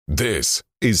This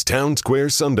is Town Square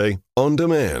Sunday on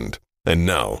demand. And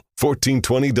now,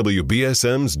 1420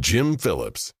 WBSM's Jim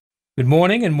Phillips. Good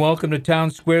morning and welcome to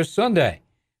Town Square Sunday.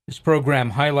 This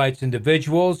program highlights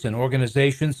individuals and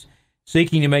organizations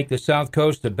seeking to make the South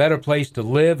Coast a better place to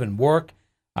live and work.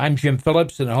 I'm Jim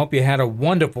Phillips, and I hope you had a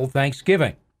wonderful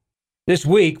Thanksgiving. This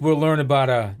week, we'll learn about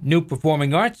a new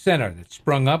performing arts center that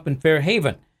sprung up in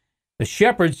Fairhaven, the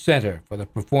Shepherd Center for the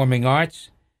Performing Arts,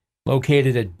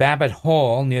 located at Babbitt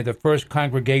Hall near the First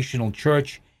Congregational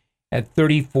Church at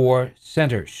 34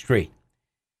 Center Street.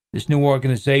 This new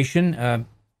organization,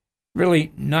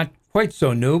 really not quite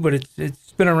so new, but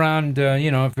it's been around,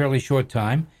 a fairly short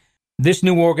time. This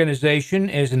new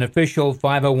organization is an official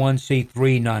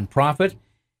 501c3 nonprofit,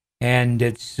 and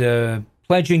it's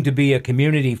pledging to be a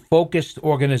community-focused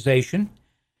organization.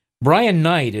 Bryon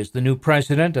Knight is the new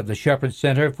president of the Shepherd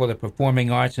Center for the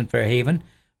Performing Arts in Fairhaven.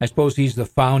 I suppose he's the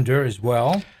founder as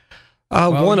well.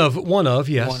 One of,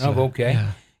 yes. One of, okay.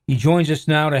 Yeah. He joins us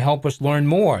now to help us learn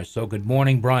more. So good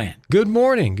morning, Bryon. Good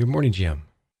morning. Good morning, Jim.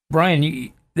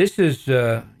 Bryon, this is,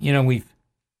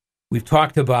 we've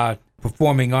talked about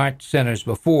performing arts centers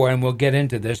before, and we'll get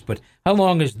into this, but how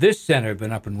long has this center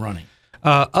been up and running?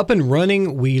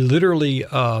 We literally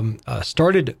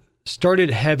started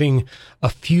having a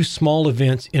few small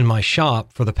events in my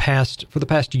shop for the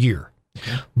past year.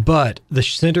 Okay. But the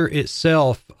center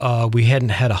itself, we hadn't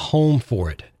had a home for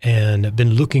it and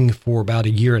been looking for about a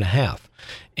year and a half.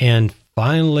 And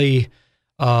finally,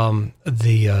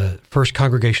 the First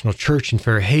Congregational Church in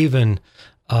Fairhaven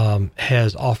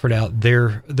has offered out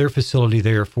their facility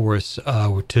there for us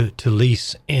to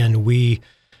lease. And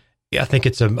I think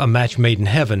it's a match made in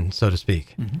heaven, so to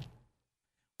speak. Mm-hmm.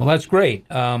 Well, that's great.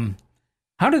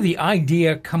 How did the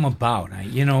idea come about?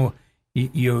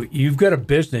 You've got a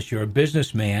business. You're a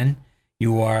businessman.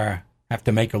 You have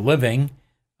to make a living.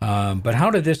 But how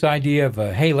did this idea of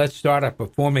hey, let's start a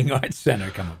performing arts center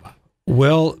come about?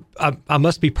 Well, I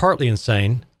must be partly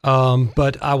insane,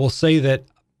 but I will say that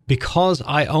because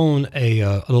I own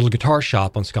a little guitar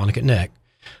shop on Sconnecut Neck,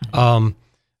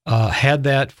 had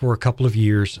that for a couple of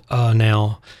years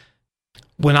now.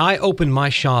 When I opened my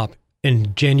shop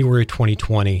in January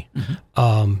 2020,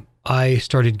 I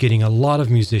started getting a lot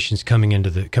of musicians coming into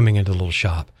the little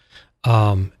shop.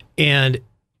 And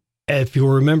if you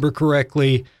remember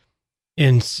correctly,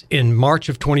 in March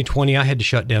of 2020, I had to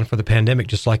shut down for the pandemic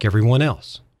just like everyone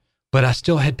else. But I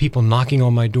still had people knocking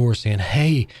on my door saying,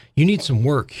 hey, you need some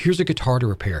work. Here's a guitar to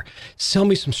repair. Sell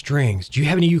me some strings. Do you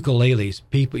have any ukuleles?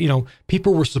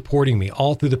 People were supporting me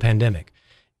all through the pandemic.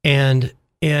 And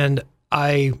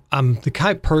I'm the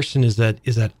kind of person is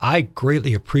that I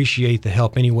greatly appreciate the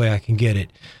help any way I can get it.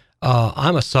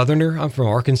 I'm a Southerner. I'm from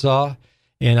Arkansas,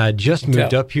 and I just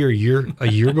moved up here a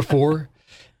year before.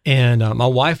 And my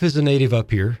wife is a native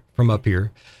from up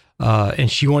here,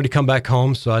 and she wanted to come back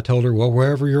home. So I told her, well,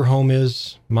 wherever your home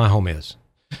is, my home is.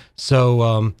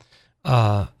 So,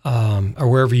 or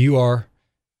wherever you are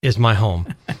is my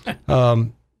home.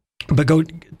 But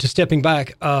stepping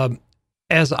back,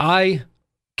 as I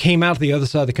came out the other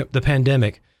side of the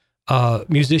pandemic,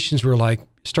 musicians were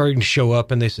starting to show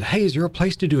up, and they said, hey, is there a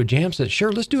place to do a jam session?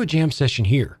 Sure, let's do a jam session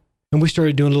here. And we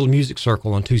started doing a little music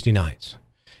circle on Tuesday nights.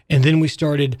 And then we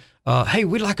started, hey,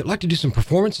 we'd like to do some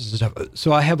performances and stuff.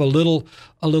 So I have a little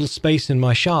space in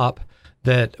my shop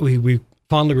that we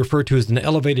fondly refer to as an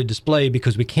elevated display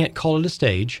because we can't call it a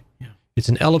stage. Yeah. It's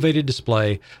an elevated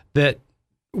display that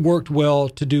worked well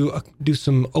to do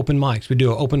some open mics. We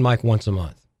do an open mic once a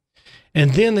month.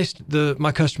 And then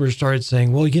my customers started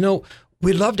saying, well,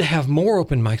 we'd love to have more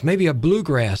open mics, maybe a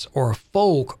bluegrass or a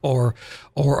folk or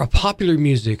a popular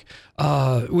music.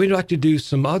 We'd like to do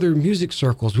some other music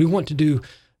circles. We want to do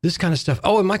this kind of stuff.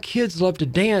 Oh, and my kids love to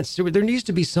dance. There needs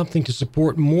to be something to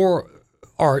support more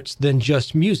arts than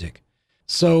just music.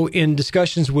 So in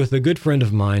discussions with a good friend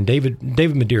of mine, David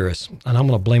Medeiros, and I'm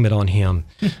going to blame it on him,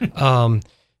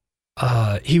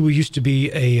 he used to be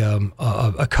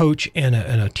a coach and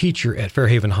a teacher at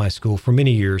Fairhaven High School for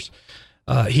many years.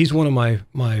 He's one of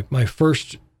my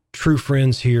first true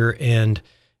friends here, and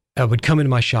would come into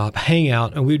my shop, hang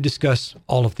out, and we would discuss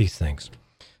all of these things.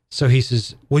 So he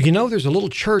says, well, there's a little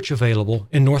church available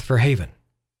in North Fairhaven,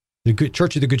 the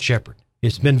Church of the Good Shepherd.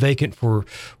 It's been vacant for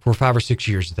 5 or 6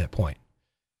 years at that point.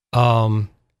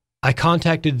 I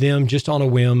contacted them just on a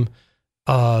whim.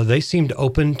 They seemed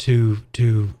open to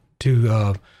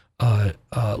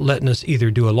letting us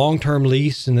either do a long-term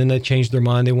lease, and then they changed their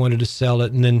mind. They wanted to sell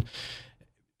it. And then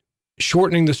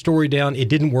shortening the story down, it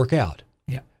didn't work out.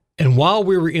 Yeah. And while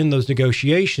we were in those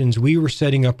negotiations, we were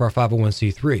setting up our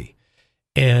 501c3.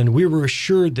 And we were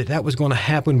assured that that was going to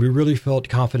happen. We really felt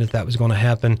confident that was going to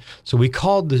happen. So we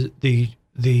called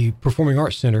the Performing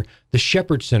Arts Center the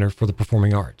Shepherd Center for the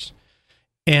Performing Arts.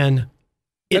 And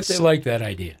they like that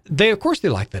idea. Of course they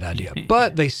like that idea,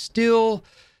 but they still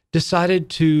decided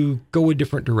to go a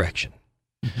different direction.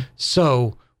 Mm-hmm.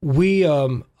 So we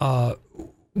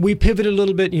pivoted a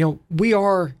little bit. We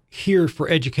are here for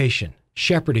education,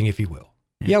 shepherding, if you will.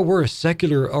 Yeah, we're a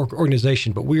secular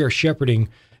organization, but we are shepherding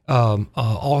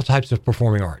all types of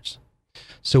performing arts.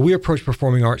 So we approach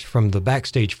performing arts from the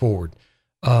backstage forward,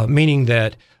 meaning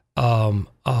that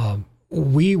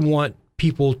we want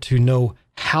people to know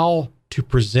how to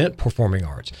present performing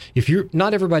arts.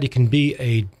 Not everybody can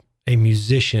be a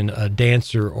musician, a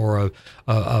dancer, or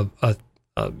a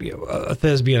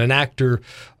thespian, an actor,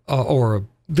 or a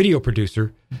video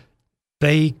producer.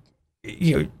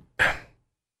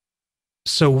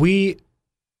 So we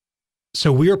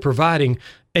are providing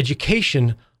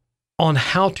education on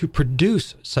how to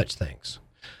produce such things.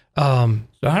 So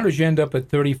how did you end up at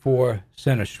 34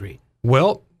 Center Street?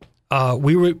 Well,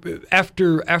 we were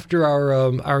after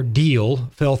our deal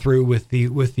fell through with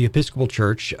the Episcopal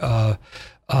Church.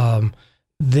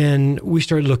 Then we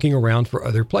started looking around for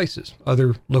other places,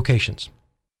 other locations,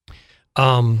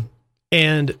 and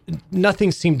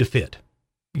nothing seemed to fit.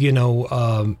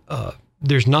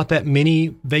 There's not that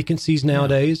many vacancies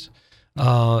nowadays.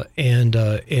 And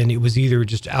it was either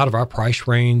just out of our price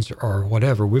range or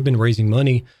whatever. We've been raising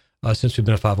money since we've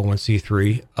been a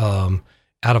 501c3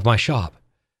 out of my shop.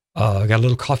 I got a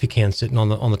little coffee can sitting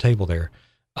on the table there.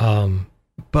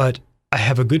 But I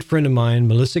have a good friend of mine,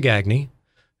 Melissa Gagney,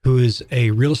 who is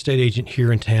a real estate agent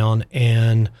here in town,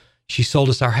 and she sold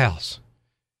us our house.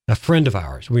 A friend of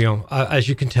ours. As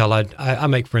you can tell, I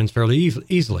make friends fairly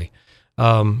easily.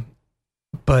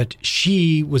 But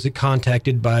she was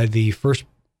contacted by the First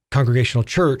Congregational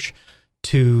Church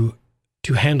to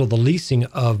handle the leasing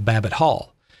of Babbitt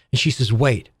Hall. And she says,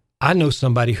 wait, I know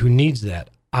somebody who needs that.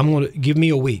 I'm going to give me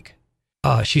a week.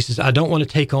 She says, I don't want to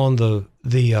take on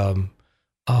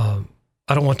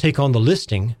I don't want to take on the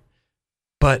listing,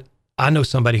 but I know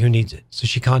somebody who needs it. So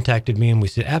she contacted me, and we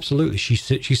said, absolutely. She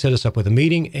set us up with a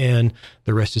meeting, and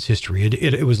the rest is history.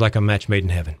 It was like a match made in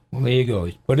heaven. Well, there you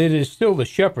go. But it is still the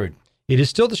Shepherd. It is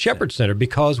still the Shepherd Center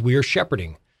because we are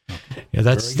shepherding. Okay. Yeah,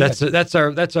 that's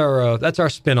our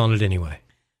spin on it anyway.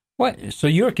 What? So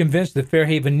you're convinced that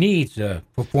Fairhaven needs a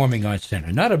performing arts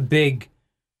center, not a big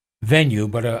venue,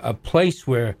 but a place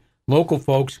where local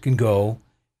folks can go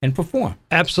and perform.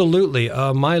 Absolutely.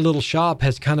 My little shop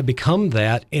has kind of become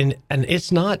that, and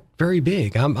it's not very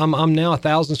big. I'm now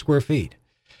 1,000 square feet,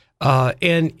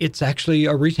 and it's actually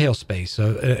a retail space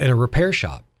and a repair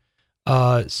shop.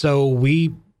 So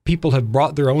people have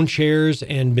brought their own chairs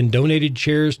and been donated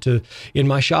chairs in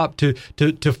my shop to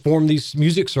form these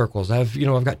music circles. I've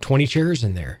got 20 chairs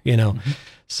in there. Mm-hmm.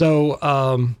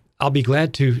 So I'll be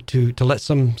glad to let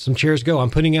some chairs go.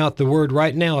 I'm putting out the word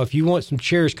right now. If you want some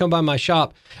chairs, come by my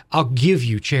shop. I'll give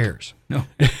you chairs. No,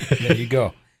 there you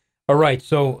go. All right.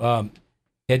 So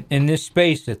in this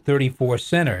space at 34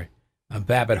 Center,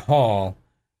 Babbitt Hall,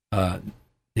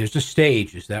 there's a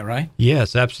stage. Is that right?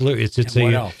 Yes, absolutely. It's a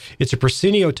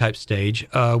proscenio type stage,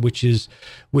 which is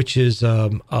with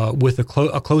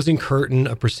a closing curtain,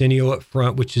 a proscenio up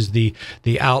front, which is the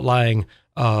outlying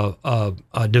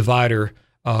divider.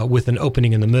 With an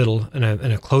opening in the middle and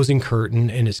a closing curtain,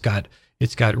 and it's got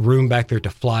room back there to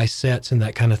fly sets and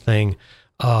that kind of thing.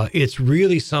 It's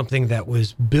really something that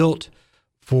was built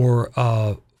for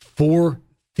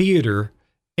theater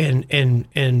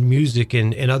and music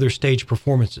and other stage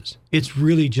performances. It's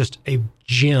really just a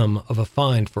gem of a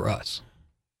find for us.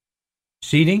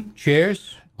 Seating,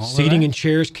 chairs? Seating and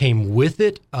chairs came with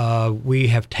it. We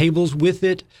have tables with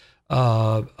it.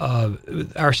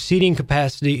 Our seating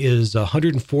capacity is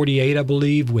 148, I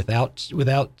believe, without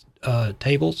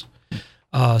tables.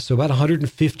 So about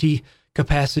 150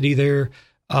 capacity there.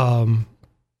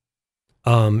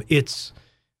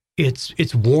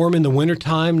 It's warm in the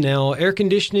wintertime. Now, air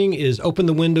conditioning is open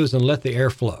the windows and let the air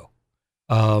flow,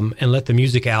 and let the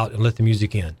music out and let the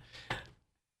music in.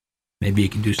 Maybe you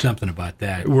can do something about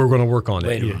that. We're going to work on it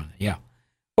later on. Yeah.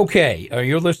 Okay,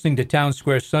 you're listening to Town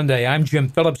Square Sunday. I'm Jim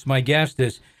Phillips. My guest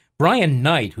is Bryon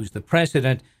Knight, who's the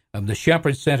president of the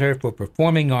Shepherd Center for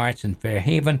Performing Arts in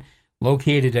Fairhaven,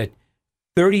 located at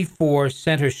 34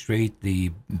 Center Street,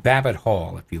 the Babbitt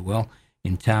Hall, if you will,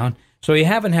 in town. So you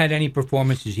haven't had any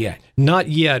performances yet? Not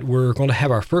yet. We're going to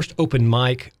have our first open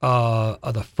mic the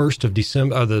 1st of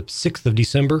December, the 6th of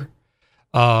December,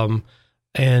 and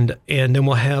then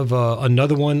we'll have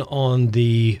another one on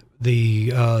the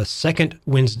second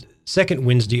second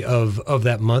Wednesday of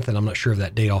that month, and I'm not sure of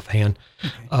that date offhand.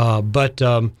 Okay. But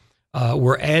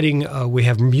we're adding. We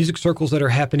have music circles that are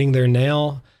happening there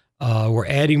now. We're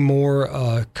adding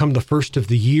more. Come the first of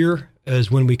the year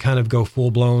is when we kind of go full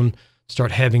blown,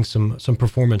 start having some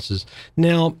performances.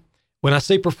 Now, when I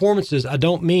say performances, I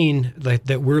don't mean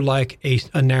that we're like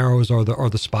a Narrows or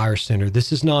the Spire Center.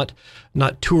 This is not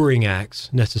touring acts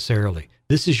necessarily.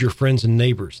 This is your friends and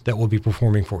neighbors that will be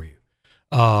performing for you.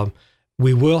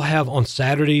 We will have on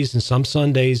Saturdays and some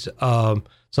Sundays,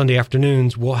 Sunday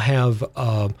afternoons, we'll have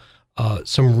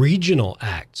some regional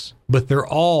acts, but they're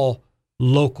all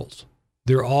locals.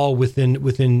 They're all within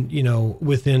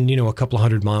a couple of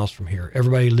 100 miles from here.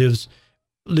 Everybody lives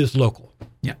local.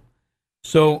 Yeah.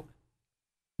 So,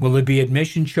 will there be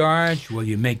admission charge? Will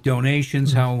you make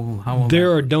donations? How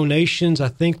there are donations. I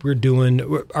think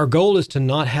our goal is to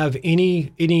not have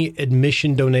any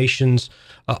admission donations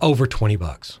over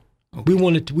 $20. Okay. We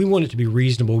want it to be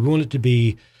reasonable. We want it to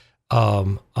be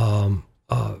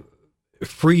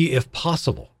free if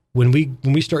possible. When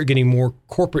we start getting more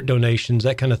corporate donations,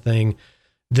 that kind of thing,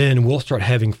 then we'll start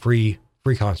having free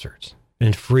concerts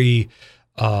and free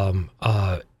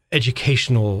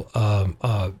educational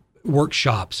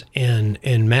workshops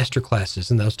and master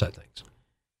classes and those type of things.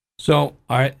 So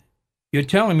you're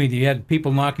telling me that you had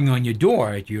people knocking on your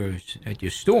door at your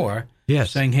store,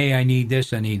 yes, saying, "Hey, I need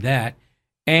this, I need that,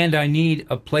 and I need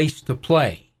a place to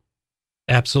play."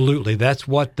 Absolutely, that's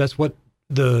what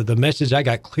the message I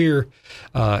got clearly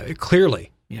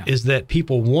is that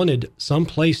people wanted some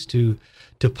place to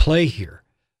play here.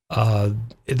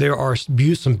 There are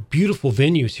some beautiful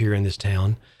venues here in this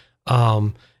town.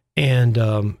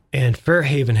 And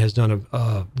Fairhaven has done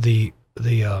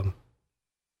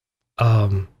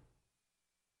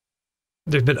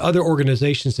there's been other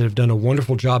organizations that have done a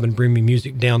wonderful job in bringing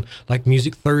music down, like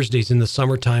Music Thursdays in the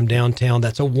summertime downtown.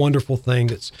 That's a wonderful thing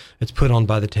that's put on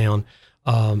by the town.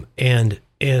 But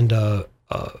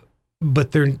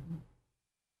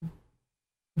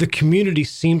the community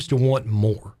seems to want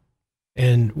more,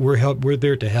 and we're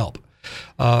there to help.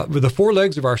 The four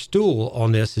legs of our stool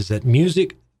on this is that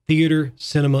music, theater,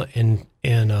 cinema, and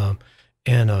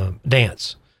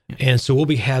dance, and so we'll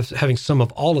be having some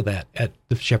of all of that at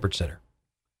the Shepherd Center.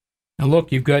 Now,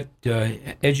 look, you've got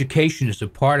education as a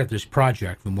part of this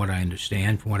project, from what I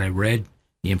understand, from what I read,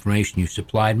 the information you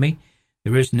supplied me.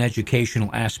 There is an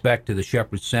educational aspect to the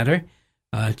Shepherd Center.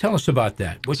 Tell us about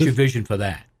that. What's your vision for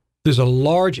that? There's a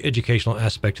large educational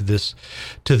aspect to this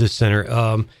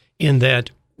center, in that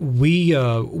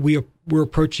we're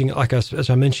approaching, like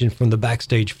as I mentioned, from the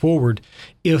backstage forward.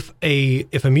 If a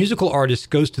musical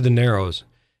artist goes to the Narrows,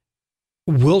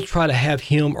 we'll try to have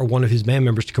him or one of his band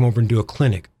members to come over and do a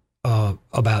clinic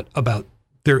about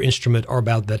their instrument or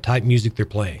about the type music they're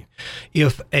playing.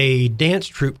 If a dance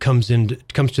troupe comes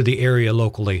to the area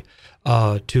locally,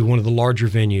 to one of the larger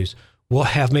venues, we'll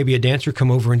have maybe a dancer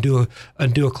come over and do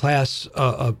a class,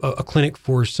 a clinic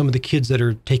for some of the kids that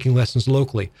are taking lessons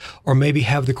locally, or maybe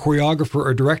have the choreographer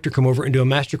or director come over and do a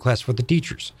master class for the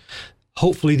teachers.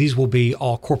 Hopefully, these will be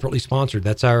all corporately sponsored.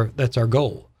 That's our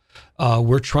goal.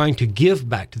 We're trying to give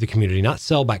back to the community, not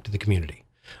sell back to the community.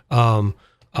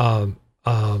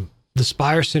 The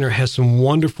Spire Center has some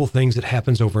wonderful things that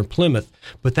happens over in Plymouth,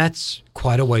 but that's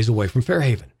quite a ways away from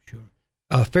Fairhaven. Sure.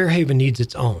 Fairhaven needs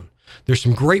its own. There's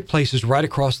some great places right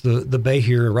across the bay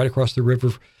here, right across the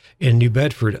river in New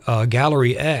Bedford.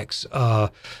 Gallery X,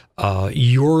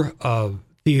 your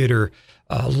theater,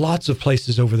 lots of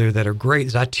places over there that are great.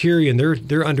 Zyterion,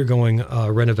 they're undergoing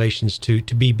renovations to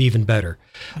be even better.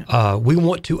 We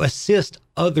want to assist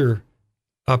other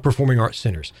performing arts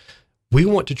centers. We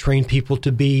want to train people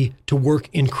to work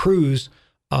in crews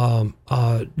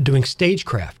doing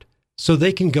stagecraft, so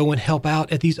they can go and help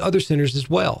out at these other centers as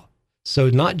well. So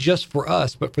not just for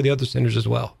us, but for the other centers as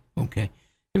well. Okay.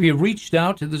 Have you reached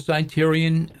out to the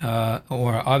Zyterion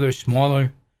or other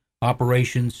smaller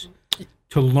operations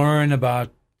to learn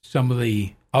about some of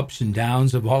the ups and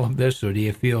downs of all of this, or do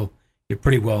you feel you're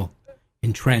pretty well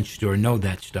entrenched or know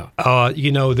that stuff? I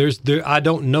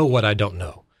don't know what I don't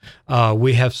know.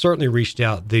 We have certainly reached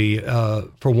out.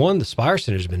 For one, the Spire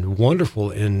Center has been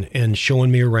wonderful in showing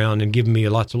me around and giving me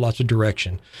lots of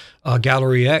direction.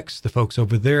 Gallery X, the folks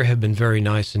over there have been very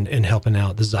nice in helping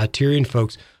out. The Zyterion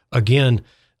folks, again,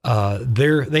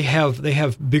 they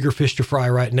have bigger fish to fry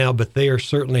right now, but they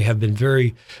certainly have been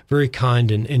very, very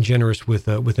kind and generous with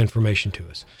information to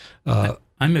us.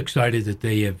 I'm excited that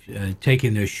they have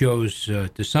taken their shows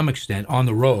to some extent on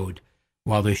the road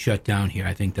while they're shut down here.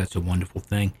 I think that's a wonderful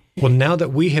thing. Well, now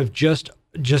that we have just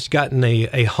gotten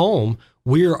a home,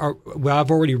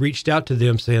 I've already reached out to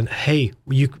them saying, hey,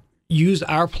 use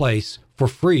our place for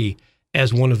free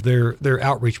as one of their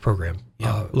outreach program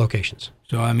locations.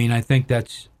 So, I mean, I think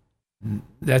that's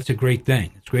a great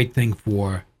thing. It's a great thing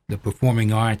for the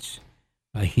performing arts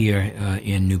here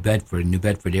in New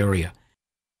Bedford area.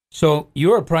 So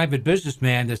you're a private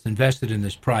businessman that's invested in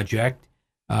this project.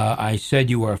 I said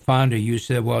you were a founder. You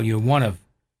said, well, you're one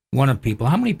of people.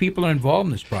 How many people are involved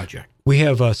in this project? We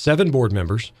have 7 board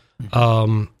members,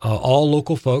 all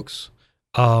local folks.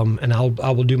 And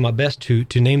I will do my best to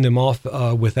name them off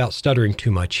without stuttering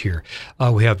too much here.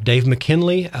 We have Dave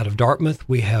McKinley out of Dartmouth.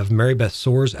 We have Mary Beth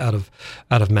Soares out of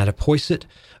Mattapoisett.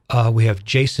 We have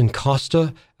Jason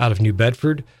Costa out of New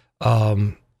Bedford.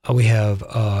 We have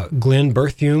Glenn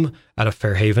Berthume out of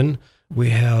Fairhaven. We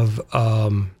have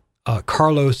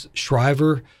Carlos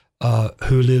Shriver,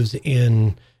 who lives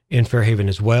in Fairhaven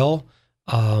as well,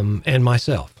 and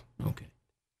myself. Okay.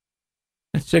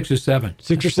 That's 6 or 7.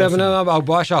 6 or 7. Oh,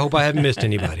 gosh, I hope I haven't missed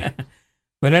anybody.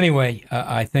 But anyway,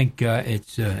 I think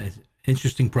it's an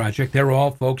interesting project. They're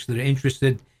all folks that are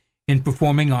interested in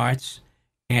performing arts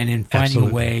and in finding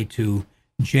a way to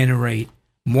generate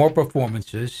more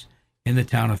performances in the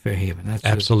town of Fairhaven.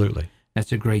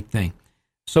 That's a great thing.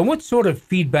 So what sort of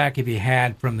feedback have you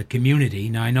had from the community?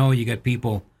 Now, I know you got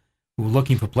people who are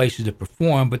looking for places to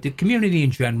perform, but the community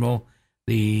in general,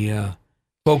 the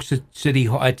folks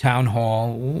at Town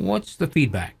Hall, what's the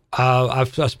feedback?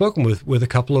 I've spoken with a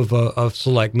couple of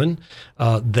selectmen.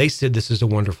 They said this is a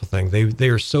wonderful thing. They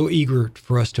are so eager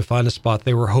for us to find a spot.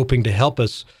 They were hoping to help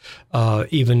us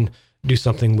even do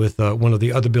something with one of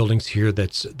the other buildings here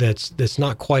that's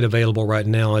not quite available right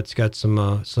now. It's got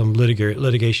some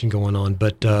litigation going on,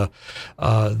 but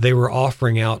they were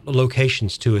offering out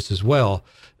locations to us as well,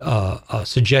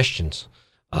 suggestions.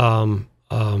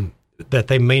 That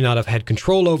they may not have had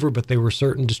control over, but they were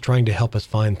certain just trying to help us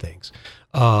find things.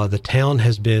 The town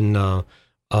has been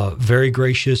very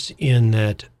gracious in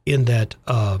that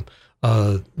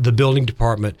the building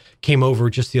department came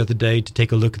over just the other day to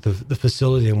take a look at the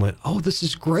facility and went, "Oh, this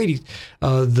is great."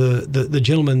 The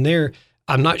gentleman there,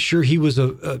 I'm not sure he was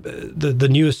the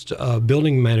newest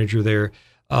building manager there.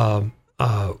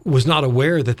 Was not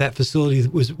aware that facility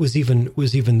was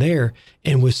even there,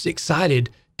 and was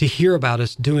excited to hear about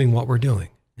us doing what we're doing.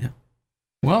 Yeah.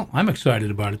 Well, I'm excited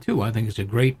about it too. I think it's a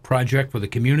great project for the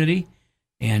community,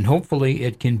 and hopefully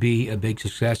it can be a big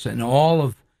success, and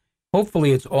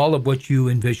hopefully it's all of what you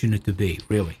envision it to be,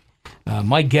 really.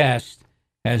 My guest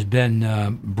has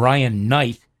been Bryon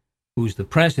Knight, who's the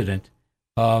president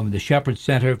of the Shepherd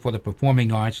Center for the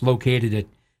Performing Arts, located at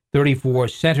 34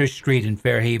 Center Street in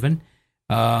Fairhaven.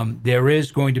 There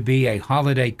is going to be a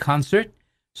holiday concert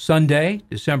Sunday,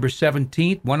 December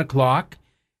 17th, 1 o'clock,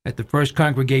 at the First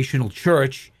Congregational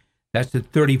Church. That's at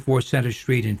 34 Center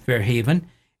Street in Fairhaven.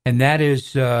 And that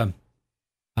is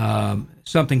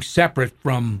something separate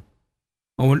from...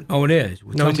 Oh, it is?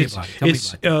 Well, tell me about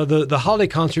it. The holiday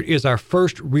concert is our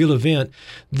first real event.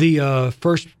 The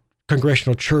First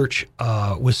Congregational Church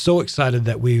was so excited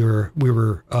that we were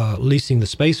leasing the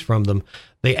space from them.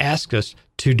 They asked us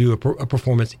to do a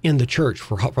performance in the church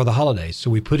for the holidays. So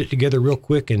we put it together real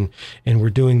quick, and we're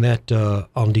doing that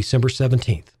on December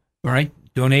 17th. All right.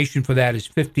 Donation for that is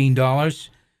 $15.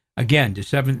 Again,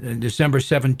 December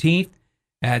 17th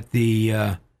at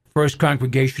the First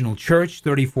Congregational Church,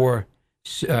 34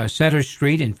 Center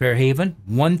Street in Fairhaven,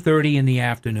 1:30 in the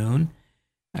afternoon.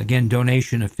 Again,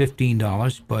 donation of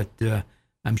 $15, but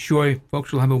I'm sure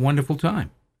folks will have a wonderful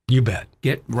time. You bet.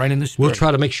 Get right in the spirit. We'll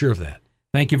try to make sure of that.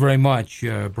 Thank you very much,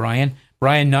 Bryon.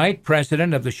 Bryon Knight,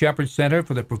 president of the Shepherd Center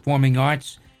for the Performing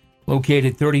Arts,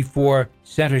 located 34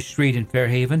 Center Street in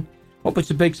Fairhaven. Hope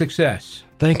it's a big success.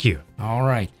 Thank you. All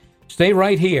right. Stay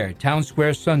right here. Town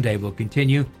Square Sunday will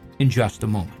continue in just a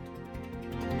moment.